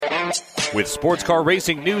With sports car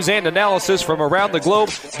racing news and analysis from around the globe,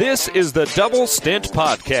 this is the Double Stint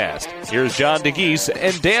Podcast. Here's John DeGeese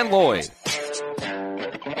and Dan Lloyd.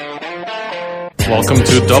 Welcome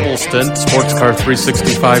to Double Stint, Sports Car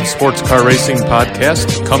 365 Sports Car Racing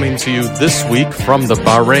Podcast, coming to you this week from the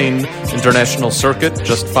Bahrain International Circuit,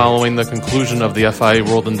 just following the conclusion of the FIA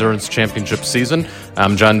World Endurance Championship season.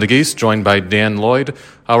 I'm John DeGeese, joined by Dan Lloyd.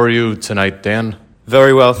 How are you tonight, Dan?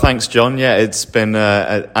 Very well, thanks, John. Yeah, it's been,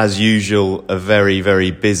 as usual, a very,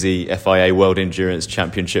 very busy FIA World Endurance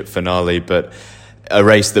Championship finale, but a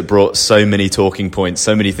race that brought so many talking points,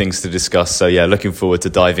 so many things to discuss. So, yeah, looking forward to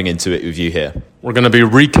diving into it with you here. We're going to be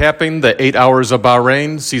recapping the 8 Hours of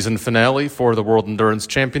Bahrain season finale for the World Endurance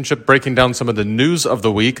Championship, breaking down some of the news of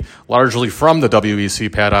the week, largely from the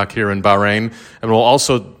WEC paddock here in Bahrain, and we'll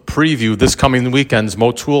also preview this coming weekend's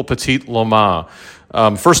Motul Petit Le Mans.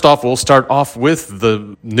 First off, we'll start off with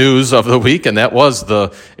the news of the week, and that was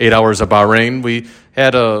the 8 Hours of Bahrain. We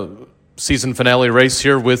had a season finale race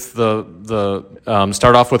here with the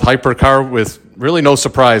start off with Hypercar with really no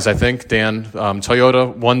surprise, I think, Dan.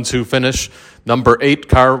 Toyota 1-2 finish. Number 8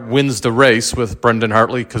 car wins the race with Brendan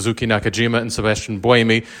Hartley, Kazuki Nakajima, and Sebastian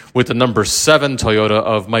Buemi, with the number 7 Toyota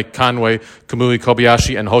of Mike Conway, Kamui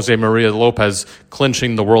Kobayashi, and Jose Maria Lopez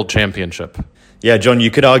clinching the world championship. Yeah, John, you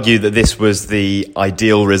could argue that this was the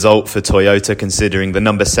ideal result for Toyota, considering the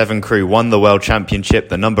number 7 crew won the World Championship,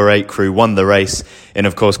 the number 8 crew won the race, and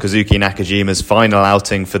of course Kazuki Nakajima's final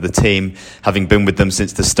outing for the team, having been with them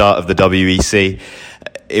since the start of the WEC.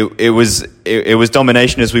 It was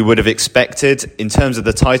domination as we would have expected. In terms of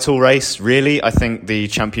the title race, really, I think the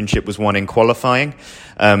championship was won in qualifying.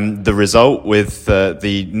 The result with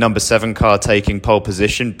the number 7 car taking pole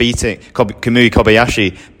position, beating Kamui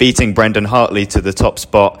Kobayashi, beating Brendan Hartley to the top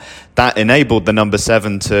spot, that enabled the number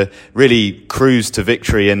 7 to really cruise to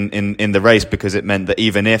victory in the race, because it meant that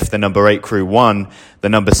even if the number 8 crew won, the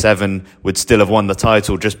number 7 would still have won the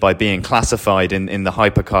title just by being classified in the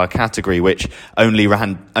hypercar category, which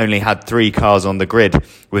only had 3 cars on the grid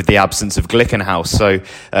with the absence of Glickenhaus. So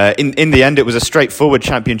in the end, it was a straightforward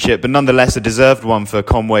championship, but nonetheless a deserved one for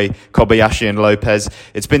Conway, Kobayashi and Lopez.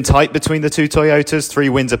 It's been tight between the 2 Toyotas, 3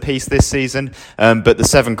 wins apiece this season, but the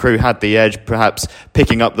 7 crew had the edge, perhaps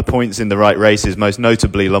picking up the points in the right races, most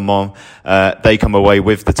notably Le Mans. They come away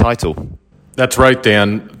with the title. That's right,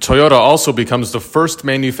 Dan. Toyota also becomes the first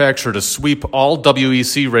manufacturer to sweep all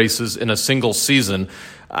WEC races in a single season.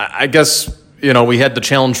 I guess, you know, we had the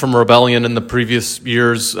challenge from Rebellion in the previous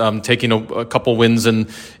years, taking a couple wins in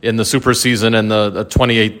the Super Season and the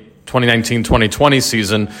 2019-2020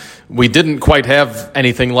 season. We didn't quite have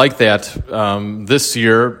anything like that this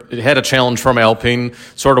year. It had a challenge from Alpine,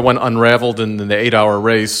 sort of went unraveled in the 8-hour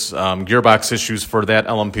race. Gearbox issues for that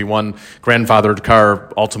LMP1 grandfathered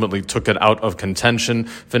car ultimately took it out of contention,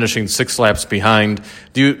 finishing 6 laps behind.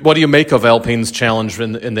 What do you make of Alpine's challenge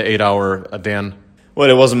in the 8-hour, Dan? Well,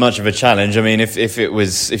 it wasn't much of a challenge. I mean, if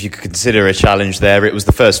you could consider a challenge there, it was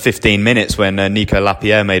the first 15 minutes when Nico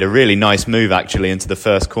Lapierre made a really nice move actually into the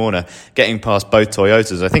first corner, getting past both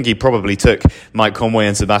Toyotas. I think he probably took Mike Conway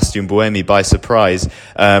and Sebastian Buemi by surprise.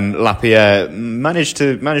 Lapierre managed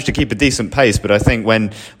to keep a decent pace, but I think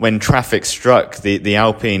when traffic struck the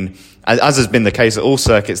Alpine, as has been the case at all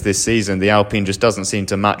circuits this season, the Alpine just doesn't seem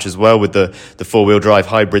to match as well with the four-wheel drive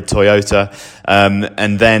hybrid Toyota.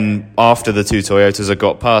 And then after the 2 Toyotas had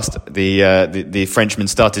got past, the Frenchman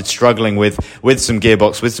started struggling with some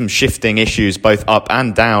gearbox, with some shifting issues, both up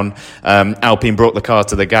and down. Alpine brought the car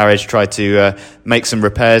to the garage, tried to make some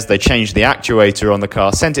repairs. They changed the actuator on the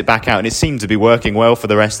car, sent it back out, and it seemed to be working well for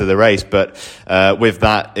the rest of the race. But with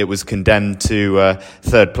that, it was condemned to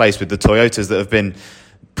third place with the Toyotas that have been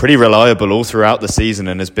pretty reliable all throughout the season,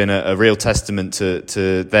 and has been a real testament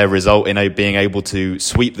to their result in being able to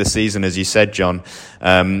sweep the season, as you said, John.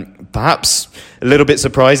 Perhaps a little bit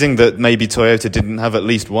surprising that maybe Toyota didn't have at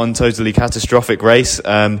least one totally catastrophic race,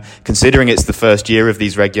 considering it's the first year of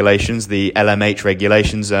these regulations, the LMH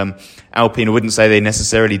regulations. Alpine wouldn't say they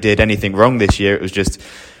necessarily did anything wrong this year. It was just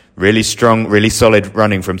really strong, really solid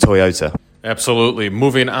running from Toyota. Absolutely.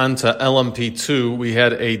 Moving on to LMP2, we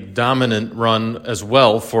had a dominant run as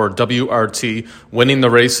well for WRT, winning the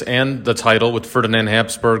race and the title with Ferdinand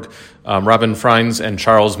Habsburg, Robin Freins, and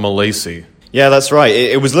Charles Mallacy. Yeah, that's right.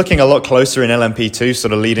 It was looking a lot closer in LMP2,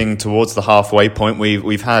 sort of leading towards the halfway point.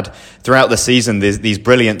 We've had throughout the season these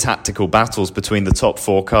brilliant tactical battles between the top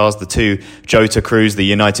 4 cars, the 2 Jota crews, the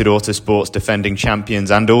United Autosports defending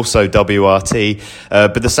champions, and also WRT.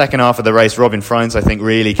 But the second half of the race, Robin Freins, I think,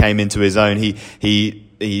 really came into his own. He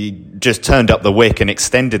just turned up the wick and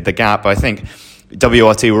extended the gap. I think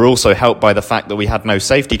WRT were also helped by the fact that we had no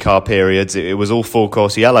safety car periods. It was all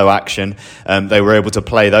full-course yellow action. They were able to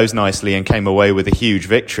play those nicely and came away with a huge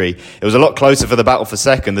victory. It was a lot closer for the battle for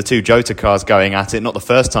second, the two Jota cars going at it. Not the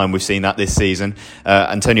first time we've seen that this season.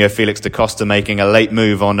 Antonio Felix da Costa making a late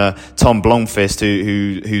move on Tom Blomqvist,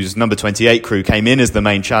 whose number 28 crew came in as the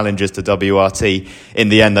main challengers to WRT. In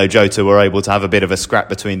the end, though, Jota were able to have a bit of a scrap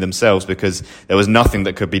between themselves because there was nothing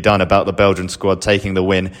that could be done about the Belgian squad taking the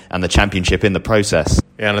win and the championship in the process.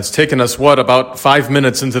 Yeah, and it's taken us, about 5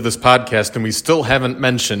 minutes into this podcast, and we still haven't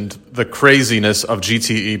mentioned the craziness of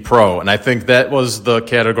GTE Pro. And I think that was the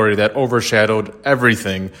category that overshadowed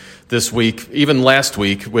everything this week, even last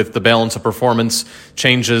week, with the balance of performance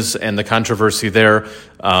changes and the controversy there.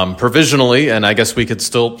 Provisionally, and I guess we could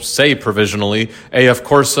still say provisionally, AF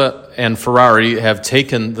Corse and Ferrari have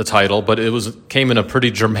taken the title, but it came in a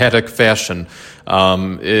pretty dramatic fashion.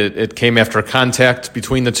 It came after contact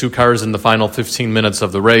between the two cars in the final 15 minutes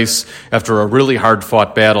of the race, after a really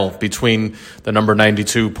hard-fought battle between the number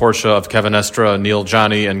 92 Porsche of Kevin Estre, Neil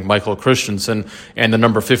Jani, and Michael Christensen, and the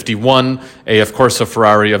number 51 AF Corse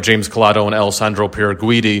Ferrari of James Calado and Alessandro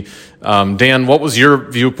Pierguidi. Dan, what was your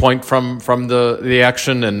viewpoint from the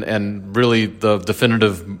action and really the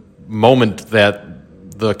definitive moment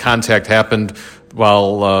that the contact happened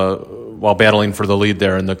while battling for the lead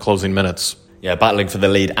there in the closing minutes? Yeah, battling for the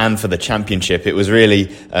lead and for the championship. It was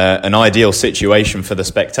really an ideal situation for the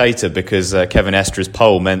spectator because Kevin Estre's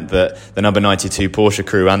pole meant that the number 92 Porsche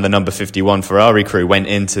crew and the number 51 Ferrari crew went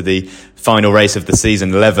into the final race of the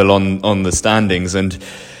season level on the standings, and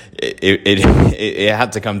it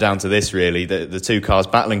had to come down to this, really, the two cars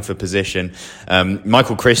battling for position.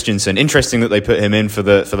 Michael Christensen, interesting that they put him in for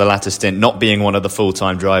the latter stint, not being one of the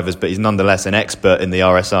full-time drivers, but he's nonetheless an expert in the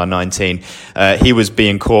RSR 19. He was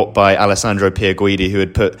being caught by Alessandro Pierguidi,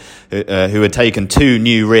 who had taken two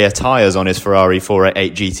new rear tyres on his Ferrari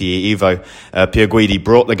 488 GTE Evo. Pierguidi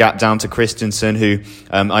brought the gap down to Christensen, who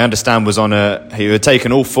I understand who had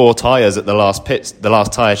taken all four tyres at the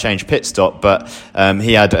last tyre change pit stop, but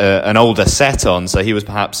he had an older set on, so he was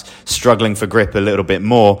perhaps struggling for grip a little bit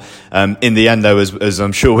more. In the end, though, as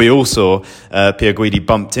I'm sure we all saw, Pierguidi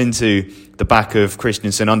bumped into the back of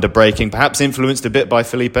Christensen under braking, perhaps influenced a bit by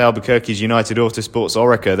Felipe Albuquerque's United Autosports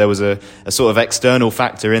Oreca. There was a sort of external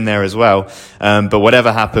factor in there as well. But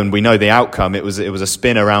whatever happened, we know the outcome. It was a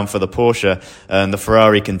spin around for the Porsche, and the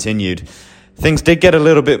Ferrari continued. Things did get a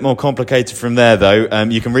little bit more complicated from there, though.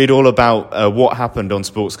 You can read all about what happened on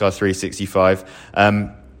Sportscar 365.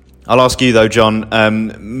 I'll ask you, though, John,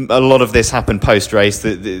 a lot of this happened post-race.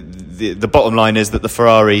 The bottom line is that the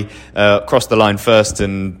Ferrari crossed the line first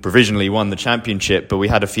and provisionally won the championship, but we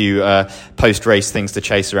had a few post-race things to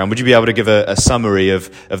chase around. Would you be able to give a summary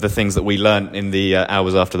of the things that we learnt in the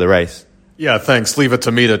hours after the race? Yeah, thanks. Leave it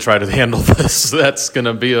to me to try to handle this. That's going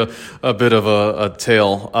to be a bit of a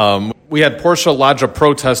tale. We had Porsche lodge a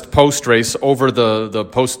protest post-race over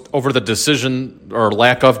the decision or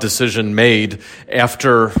lack of decision made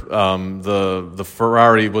after the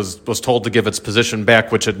Ferrari was told to give its position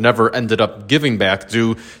back, which it never ended up giving back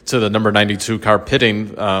due to the number 92 car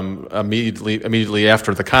pitting immediately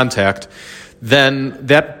after the contact. Then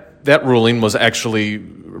that ruling was actually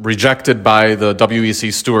rejected by the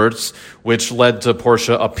WEC stewards, which led to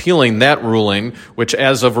Porsche appealing that ruling, which,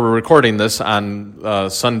 as of we're recording this on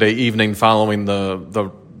Sunday evening following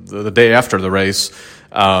the day after the race,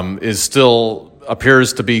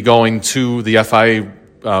 appears to be going to the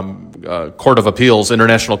FIA Court of Appeals,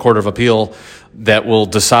 International Court of Appeal, that will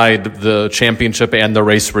decide the championship and the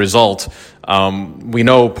race result. We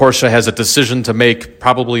know Porsche has a decision to make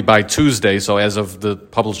probably by Tuesday, so as of the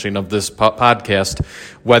publishing of this podcast,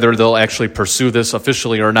 whether they'll actually pursue this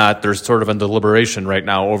officially or not. There's sort of a deliberation right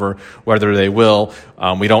now over whether they will.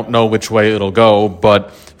 We don't know which way it'll go,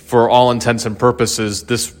 but for all intents and purposes,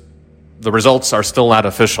 the results are still not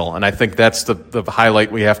official, and I think that's the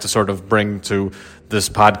highlight we have to sort of bring to this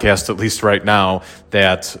podcast, at least right now,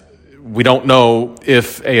 that we don't know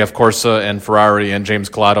if AF Corse and Ferrari and James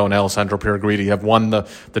Calado and Alessandro Pierguidi have won the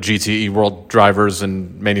GTE World Drivers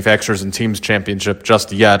and Manufacturers and Teams Championship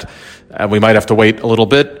just yet. We might have to wait a little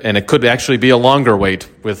bit, and it could actually be a longer wait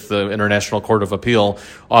with the International Court of Appeal,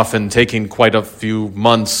 often taking quite a few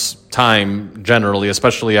months' time generally,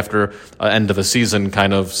 especially after an end of a season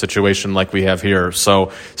kind of situation like we have here.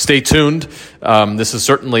 So stay tuned. This has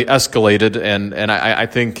certainly escalated, and I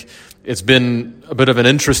think it's been a bit of an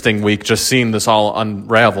interesting week just seeing this all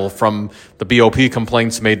unravel, from the BOP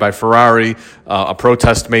complaints made by Ferrari, a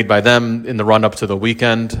protest made by them in the run-up to the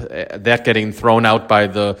weekend, that getting thrown out by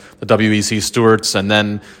the WEC stewards, and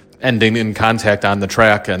then ending in contact on the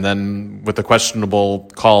track, and then with the questionable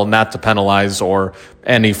call not to penalize or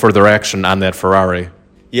any further action on that Ferrari.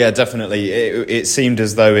 Yeah, definitely. It seemed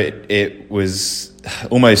as though it was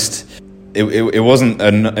almost. It wasn't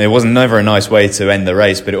never a nice way to end the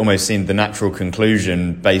race, but it almost seemed the natural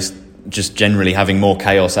conclusion based just generally having more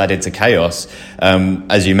chaos added to chaos.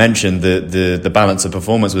 As you mentioned, the balance of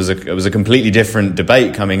performance was a completely different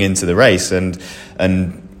debate coming into the race, and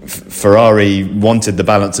Ferrari wanted the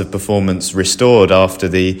balance of performance restored after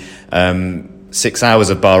the 6 hours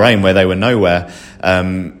of Bahrain where they were nowhere.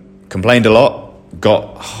 Complained a lot,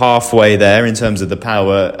 got halfway there in terms of the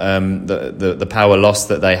power, the power loss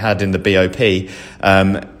that they had in the BOP.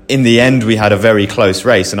 In the end, we had a very close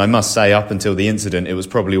race, and I must say, up until the incident, it was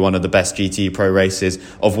probably one of the best GT Pro races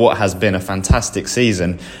of what has been a fantastic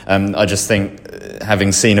season. I just think,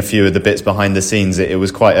 having seen a few of the bits behind the scenes, it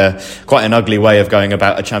was quite an ugly way of going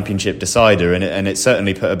about a championship decider, and it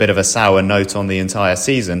certainly put a bit of a sour note on the entire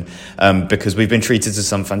season, because we've been treated to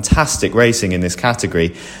some fantastic racing in this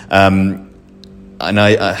category. And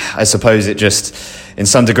I suppose it just, in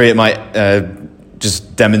some degree, it might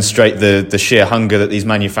just demonstrate the sheer hunger that these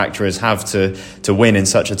manufacturers have to win in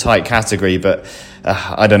such a tight category. But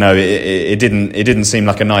I don't know, it didn't seem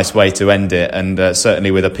like a nice way to end it, and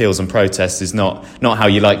certainly with appeals and protests is not how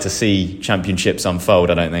you like to see championships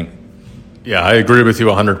unfold, I don't think. Yeah, I agree with you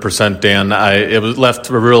 100%, Dan. It was left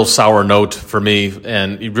a real sour note for me,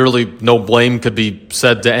 and really no blame could be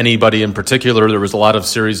said to anybody in particular. There was a lot of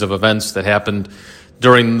series of events that happened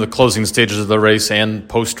during the closing stages of the race and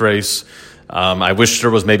post-race. I wish there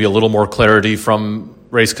was maybe a little more clarity from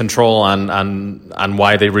race control on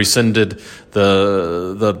why they rescinded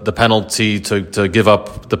the penalty to give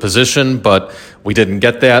up the position, but we didn't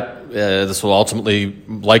get that. This will ultimately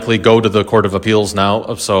likely go to the Court of Appeals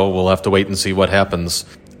now, so we'll have to wait and see what happens.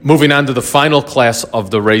 Moving on to the final class of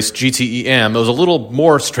the race, GTEM. It was a little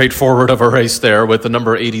more straightforward of a race there, with the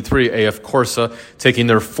number 83 AF Corsa taking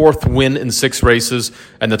their fourth win in 6 races,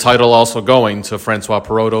 and the title also going to Francois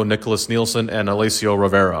Perotto, Nicholas Nielsen, and Alessio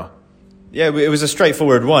Rovera. Yeah, it was a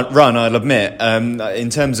straightforward run, I'll admit. In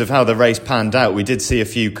terms of how the race panned out, we did see a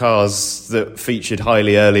few cars that featured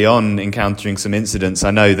highly early on encountering some incidents.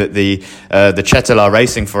 I know that the Cetala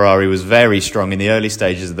Racing Ferrari was very strong in the early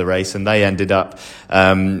stages of the race, and they ended up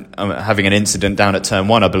having an incident down at Turn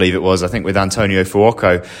 1, I believe it was, I think with Antonio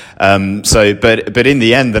Fuoco. But in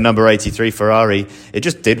the end, the number 83 Ferrari, it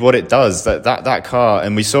just did what it does. That car,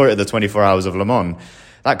 and we saw it at the 24 Hours of Le Mans,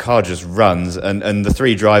 that car just runs, and the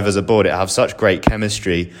 3 drivers aboard it have such great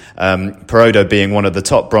chemistry. Perotto being one of the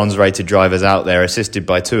top bronze-rated drivers out there, assisted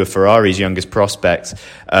by 2 of Ferrari's youngest prospects,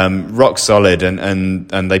 rock solid,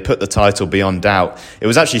 and they put the title beyond doubt. It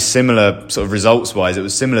was actually similar, sort of results-wise, it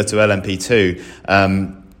was similar to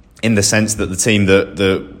LMP2, in the sense that the team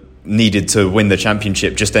that needed to win the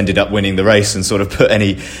championship just ended up winning the race and sort of put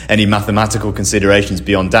any mathematical considerations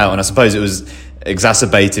beyond doubt. And I suppose it was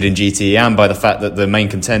exacerbated in GTEM by the fact that the main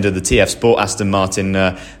contender, the TF Sport Aston Martin,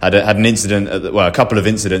 had an incident, a couple of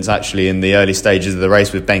incidents actually in the early stages of the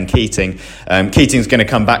race with Ben Keating. Keating's going to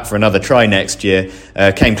come back for another try next year.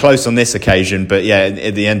 Came close on this occasion, but yeah,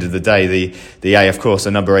 at the end of the day, the AF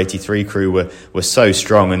Corsa number 83 crew were so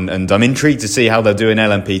strong, and I'm intrigued to see how they'll do in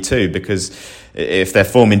LMP2, because if their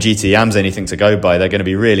form in GTEM's anything to go by, they're going to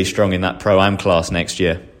be really strong in that Pro-Am class next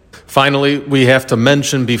year. Finally, we have to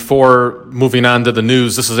mention before moving on to the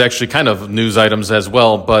news, this is actually kind of news items as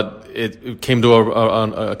well, but it came to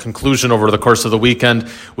a conclusion over the course of the weekend.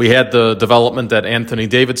 We had the development that Anthony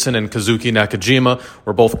Davidson and Kazuki Nakajima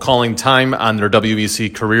were both calling time on their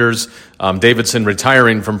WEC careers. Davidson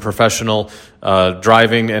retiring from professional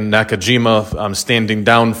driving, and Nakajima standing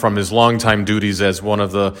down from his longtime duties as one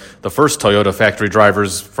of the first Toyota factory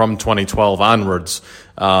drivers from 2012 onwards.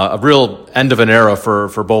 A real end of an era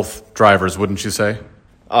for both drivers, wouldn't you say?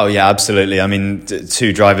 Oh, yeah, absolutely. I mean,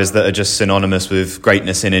 2 drivers that are just synonymous with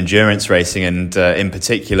greatness in endurance racing, and in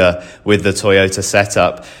particular with the Toyota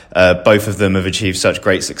setup. Both of them have achieved such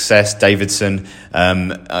great success. Davidson,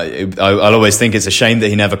 I'll always think it's a shame that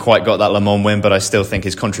he never quite got that Le Mans win, but I still think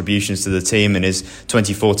his contributions to the team and his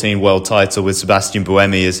 2014 world title with Sebastian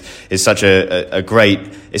Buemi is such a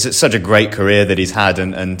great career that he's had,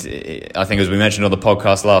 and I think, as we mentioned on the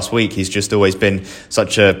podcast last week, he's just always been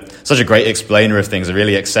such a great explainer of things, a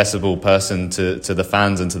really accessible person to the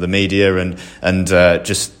fans and to the media, and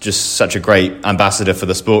just such a great ambassador for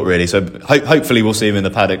the sport, really. So hopefully we'll see him in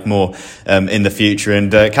the paddock more in the future.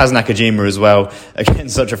 And Kaz Nakajima as well, again,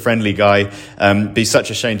 such a friendly guy. Be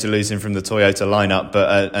such a shame to lose him from the Toyota lineup,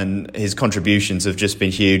 but and his contributions have just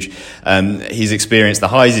been huge. He's experienced the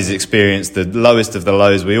highs, he's experienced the lowest of the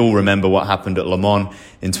lows. We all remember what happened at Le Mans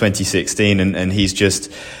in 2016, and he's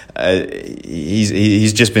just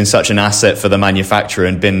he's just been such an asset for the manufacturer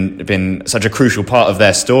and been such a crucial part of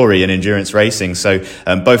their story in endurance racing. So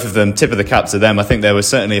both of them, tip of the cap to them. I think there was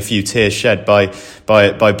certainly a few tears shed by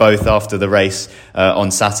both after the race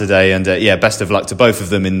on Saturday, and best of luck to both of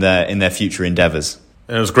them in their future endeavours.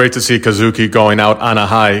 And it was great to see Kazuki going out on a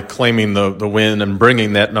high, claiming the win and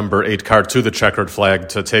bringing that number 8 car to the checkered flag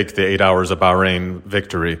to take the 8 Hours of Bahrain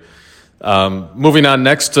victory. Moving on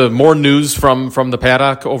next to more news from the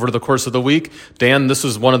paddock over the course of the week. Dan, this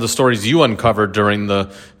is one of the stories you uncovered during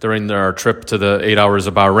our trip to the 8 Hours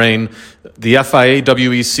of Bahrain. The FIA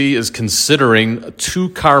WEC is considering a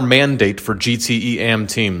 2-car mandate for GTE AM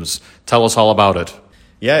teams. Tell us all about it.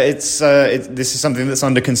 Yeah, this is something that's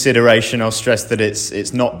under consideration. I'll stress that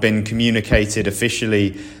it's not been communicated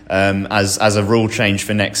officially as a rule change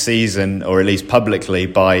for next season, or at least publicly,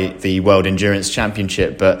 by the World Endurance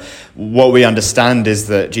Championship. But what we understand is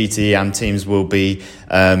that GTE AM teams will be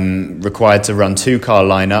required to run 2-car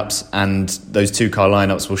lineups, and those 2-car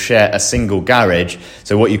lineups will share a single garage.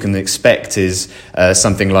 So what you can expect is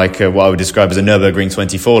something like what I would describe as a Nürburgring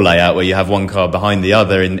 24 layout, where you have one car behind the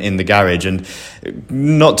other in the garage, and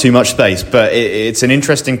not too much space. But it's an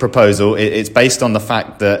interesting proposal. It's based on the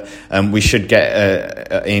fact that we should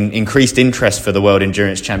get increased interest for the World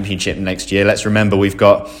Endurance Championship next year. Let's remember we've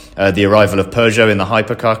got the arrival of Peugeot in the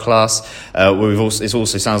hypercar class. It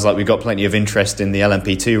also sounds like we've got plenty of interest in the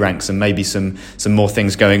LMP2 ranks, and maybe some more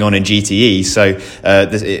things going on in GTE. So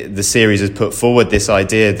the series has put forward this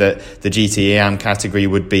idea that the GTE AM category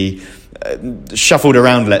would be shuffled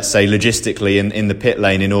around, let's say, logistically in the pit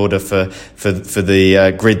lane in order for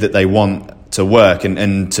the grid that they want to work,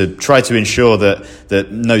 and to try to ensure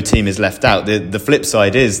that no team is left out. The flip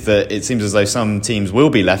side is that it seems as though some teams will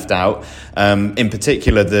be left out, in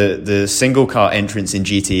particular the single car entrants in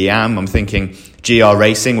GTE AM. I'm thinking GR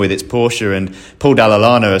Racing with its Porsche, and Paul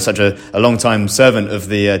Dall'Anna, such a long-time servant of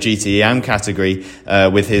the GTE AM category,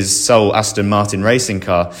 with his sole Aston Martin racing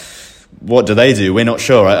car. What do they do? We're not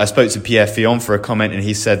sure. I spoke to Pierre Fillon for a comment, and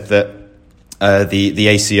he said that the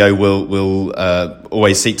ACO will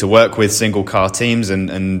always seek to work with single car teams,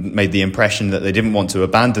 and made the impression that they didn't want to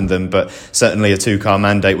abandon them, but certainly a 2-car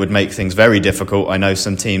mandate would make things very difficult. I know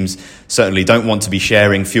some teams certainly don't want to be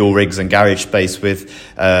sharing fuel rigs and garage space with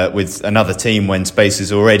another team when space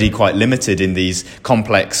is already quite limited in these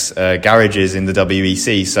complex garages in the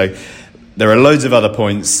WEC. So there are loads of other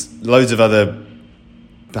points, loads of other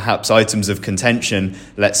perhaps items of contention,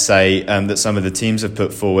 let's say, that some of the teams have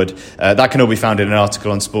put forward. That can all be found in an article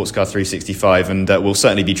on Sportscar 365, and we'll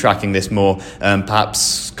certainly be tracking this more.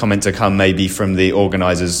 Perhaps comment to come maybe from the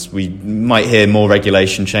organisers. We might hear more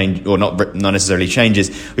regulation change, or not necessarily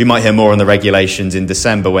changes. We might hear more on the regulations in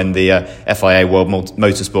December when the FIA World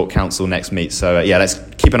Motorsport Council next meets. So let's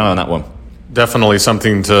keep an eye on that one. Definitely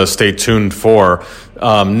something to stay tuned for.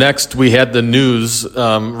 Next, we had the news,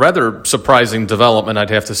 rather surprising development, I'd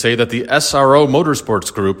have to say, that the SRO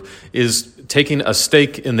Motorsports Group is taking a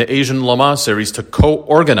stake in the Asian Le Mans Series to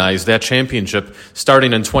co-organize that championship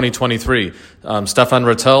starting in 2023. Stefan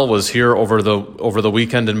Rattel was here over the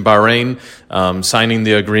weekend in Bahrain, signing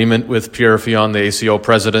the agreement with Pierre Fillon, the ACO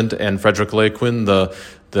president, and Frederick Lequin, the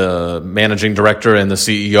managing director and the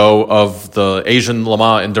CEO of the Asian Le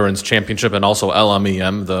Mans Endurance Championship, and also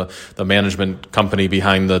LMEM, the management company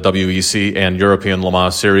behind the WEC and European Le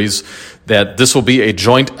Mans Series, that this will be a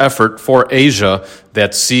joint effort for Asia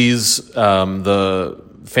that sees the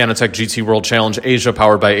Fanatec GT World Challenge Asia,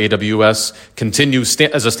 powered by AWS, continue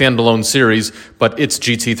as a standalone series, but its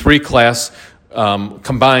GT3 class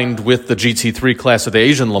combined with the GT3 class of the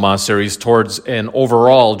Asian Le Mans Series towards an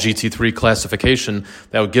overall GT3 classification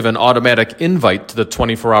that would give an automatic invite to the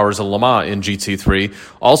 24 Hours of Le Mans in GT3.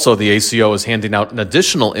 Also, the ACO is handing out an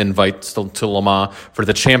additional invite to Le Mans for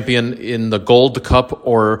the champion in the Gold Cup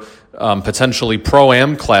or potentially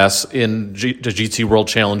Pro-Am class in the GT World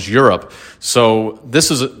Challenge Europe. So this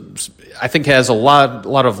I think has a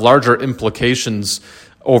lot of larger implications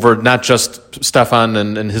over not just Stefan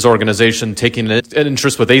and his organization taking an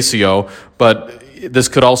interest with ACO, but this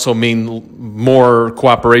could also mean more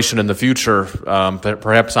cooperation in the future,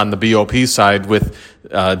 perhaps on the BOP side with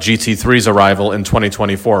GT3's arrival in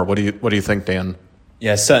 2024. What do you think, Dan?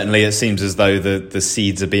 Yeah, certainly it seems as though the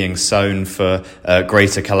seeds are being sown for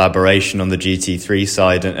greater collaboration on the GT3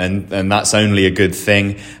 side, and that's only a good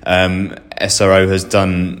thing. SRO has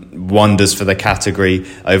done wonders for the category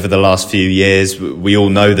over the last few years. We all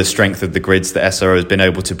know the strength of the grids that SRO has been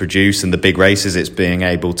able to produce and the big races it's being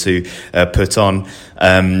able to put on.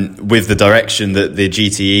 With the direction that the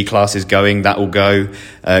GTE class is going, that will go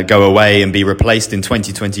away and be replaced in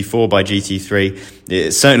 2024 by GT3.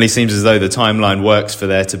 It certainly seems as though the timeline works for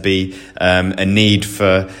there to be a need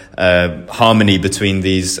for harmony between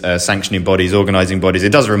these sanctioning bodies, organising bodies.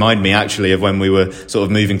 It does remind me actually of when we were sort of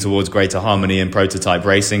moving towards greater harmony in prototype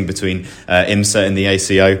racing between IMSA and the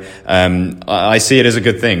ACO. I see it as a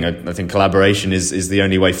good thing. I think collaboration is the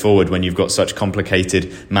only way forward when you've got such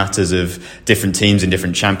complicated matters of different teams in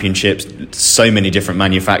different championships, so many different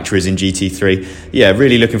manufacturers in GT3. Yeah,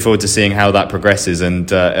 really looking forward to seeing how that progresses, and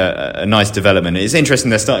a nice development. It's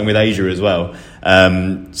interesting they're starting with Asia as well.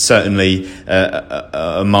 Certainly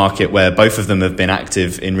a market where both of them have been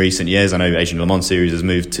active in recent years. I know Asian Le Mans Series has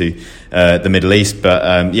moved to the Middle East,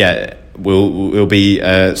 but will be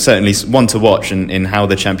certainly one to watch in how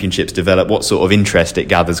the championships develop, what sort of interest it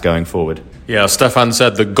gathers going forward. Yeah, Stefan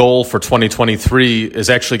said the goal for 2023 is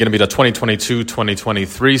actually going to be the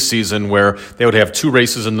 2022-2023 season, where they would have 2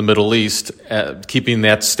 races in the Middle East, keeping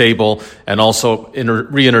that stable, and also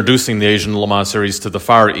reintroducing the Asian Le Mans Series to the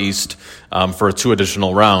Far East for 2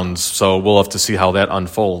 additional rounds. So we'll have to see how that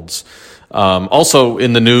unfolds. Also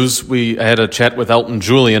in the news, we had a chat with Elton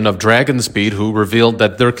Julian of Dragon Speed, who revealed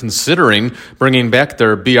that they're considering bringing back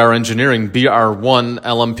their BR Engineering BR1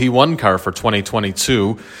 LMP1 car for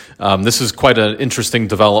 2022. This is quite an interesting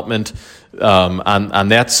development on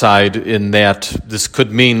that side, in that this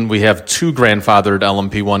could mean we have 2 grandfathered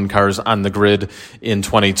LMP1 cars on the grid in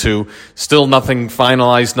 22. Still nothing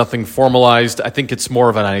finalized, nothing formalized. I think it's more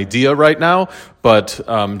of an idea right now, but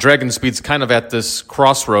Dragon Speed's kind of at this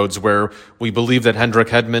crossroads where we believe that Hendrik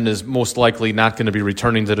Hedman is most likely not going to be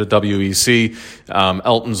returning to the WEC.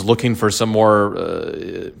 Elton's looking for some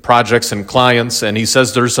more projects and clients, and he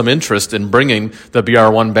says there's some interest in bringing the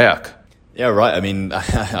BR1 back. Yeah, right. I mean,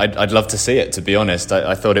 I'd love to see it, to be honest.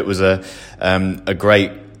 I thought it was a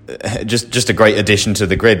great, just a great addition to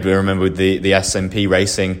the grid. We remember with the SMP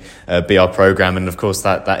Racing BR program, and of course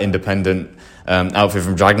that independent outfit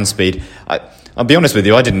from Dragon Speed. I'll be honest with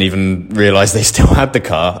you, I didn't even realise they still had the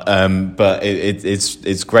car, but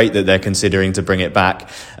it's great that they're considering to bring it back.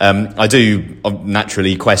 I do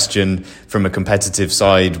naturally question from a competitive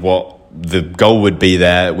side what the goal would be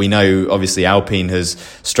there. We know obviously Alpine has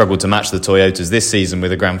struggled to match the Toyotas this season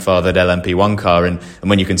with a grandfathered LMP1 car, and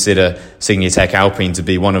when you consider Signatech Alpine to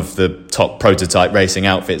be one of the top prototype racing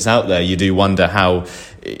outfits out there, you do wonder how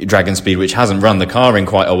Dragon Speed, which hasn't run the car in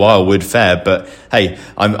quite a while, would fare. But hey,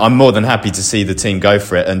 I'm more than happy to see the team go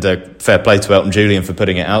for it, and fair play to Elton Julian for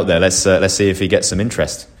putting it out there. Let's see if he gets some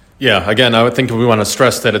interest. Yeah, again, I would think we want to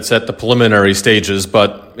stress that it's at the preliminary stages,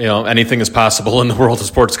 but anything is possible in the world of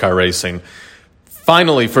sports car racing.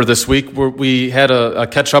 Finally, for this week, we had a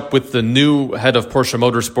catch-up with the new head of Porsche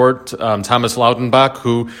Motorsport, Thomas Lautenbach,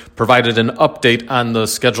 who provided an update on the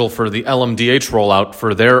schedule for the LMDH rollout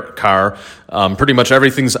for their car. Pretty much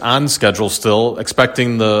everything's on schedule still,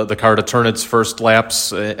 expecting the car to turn its first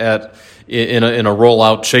laps in a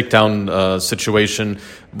rollout shakedown situation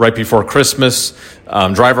right before Christmas.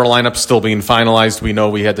 Driver lineup still being finalized. We know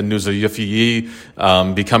we had the news of Yuffie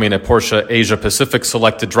Yi becoming a Porsche Asia Pacific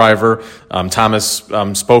selected driver. Thomas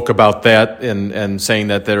spoke about that and saying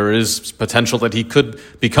that there is potential that he could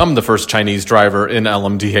become the first Chinese driver in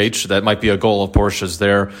LMDH. That might be a goal of Porsche's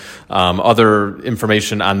there. Other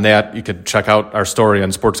information on that, you could check out our story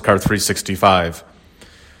on Sportscar 365.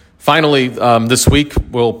 Finally, this week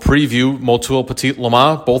we'll preview Motul Petit Le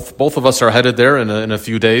Mans. Both of us are headed there in a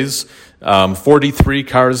few days. 43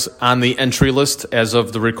 cars on the entry list as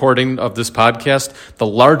of the recording of this podcast, the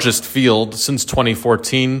largest field since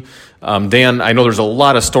 2014. Dan, I know there's a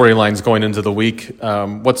lot of storylines going into the week.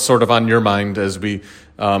 What's sort of on your mind as we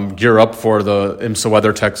gear up for the IMSA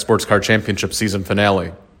WeatherTech Sports Car Championship season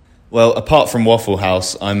finale? Well, apart from Waffle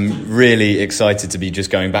House, I'm really excited to be just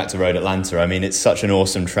going back to Road Atlanta. I mean, it's such an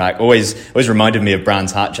awesome track. Always reminded me of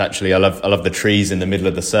Brands Hatch, actually. I love the trees in the middle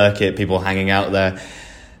of the circuit, people hanging out there.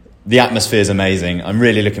 The atmosphere is amazing. I'm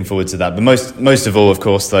really looking forward to that. But most of all, of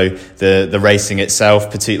course, though, the racing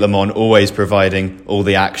itself, Petit Le Mans, always providing all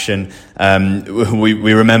the action.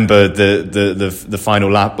 We remember the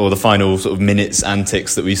final lap or the final sort of minutes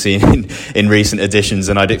antics that we've seen in recent editions,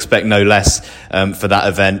 and I'd expect no less for that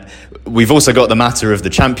event. We've also got the matter of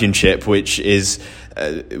the championship, which is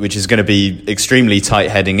which is going to be extremely tight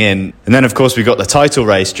heading in. And then, of course, we've got the title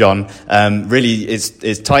race, John. Really,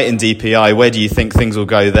 it's tight in DPI. Where do you think things will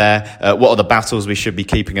go there? What are the battles we should be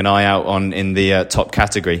keeping an eye out on in the top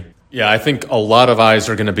category? Yeah, I think a lot of eyes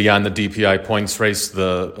are going to be on the DPI points race.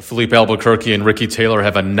 The Felipe Albuquerque and Ricky Taylor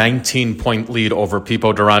have a 19-point lead over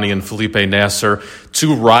Pipo Derani and Felipe Nasser,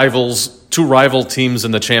 two rival teams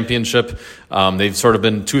in the championship. They've sort of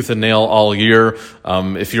been tooth and nail all year.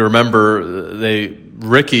 If you remember,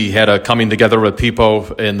 Ricky had a coming together with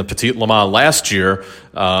Pipo in the Petit Le Mans last year,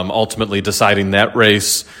 ultimately deciding that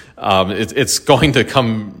race. It's going to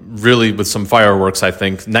come really with some fireworks, I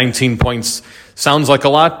think. 19 points sounds like a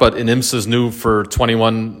lot, but in IMSA's new for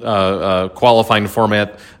 21 qualifying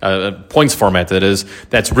format, points format that is,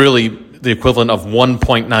 that's really the equivalent of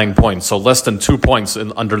 1.9 points, so less than 2 points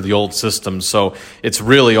under the old system. So it's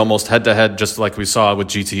really almost head-to-head, just like we saw with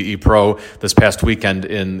GTE Pro this past weekend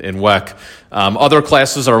in WEC. Other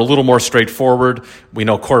classes are a little more straightforward. We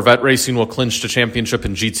know Corvette Racing will clinch the championship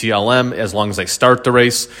in GTLM as long as they start the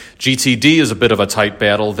race. GTD is a bit of a tight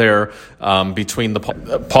battle there between the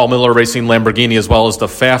Paul Miller Racing Lamborghini as well as the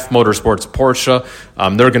Pfaff Motorsports Porsche.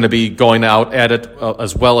 They're going to be going out at it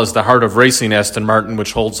as well as the Heart of Racing Aston Martin,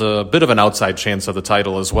 which holds a bit of an outside chance of the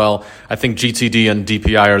title as well. I think GTD and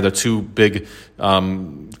DPI are the two big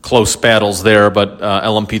close battles there, but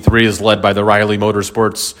LMP3 is led by the Riley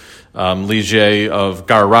Motorsports Ligier of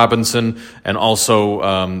Gar Robinson, and also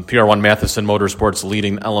PR1 Matheson Motorsports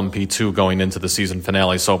leading LMP2 going into the season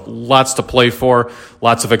finale. So lots to play for,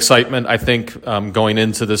 lots of excitement, I think, going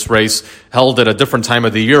into this race. Held at a different time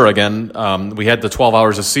of the year again. We had the 12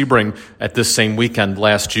 Hours of Sebring at this same weekend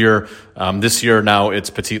last year. This year now it's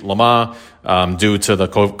Petit Le Mans due to the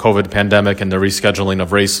COVID pandemic and the rescheduling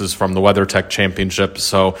of races from the WeatherTech Championship.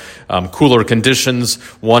 So cooler conditions,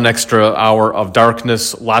 1 extra hour of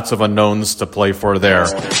darkness, lots of unknowns to play for there.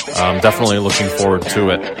 Definitely looking forward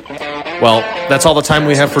to it. Well, that's all the time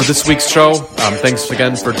we have for this week's show. Thanks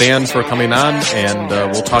again for Dan for coming on, and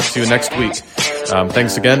we'll talk to you next week.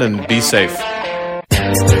 Thanks again, and be safe.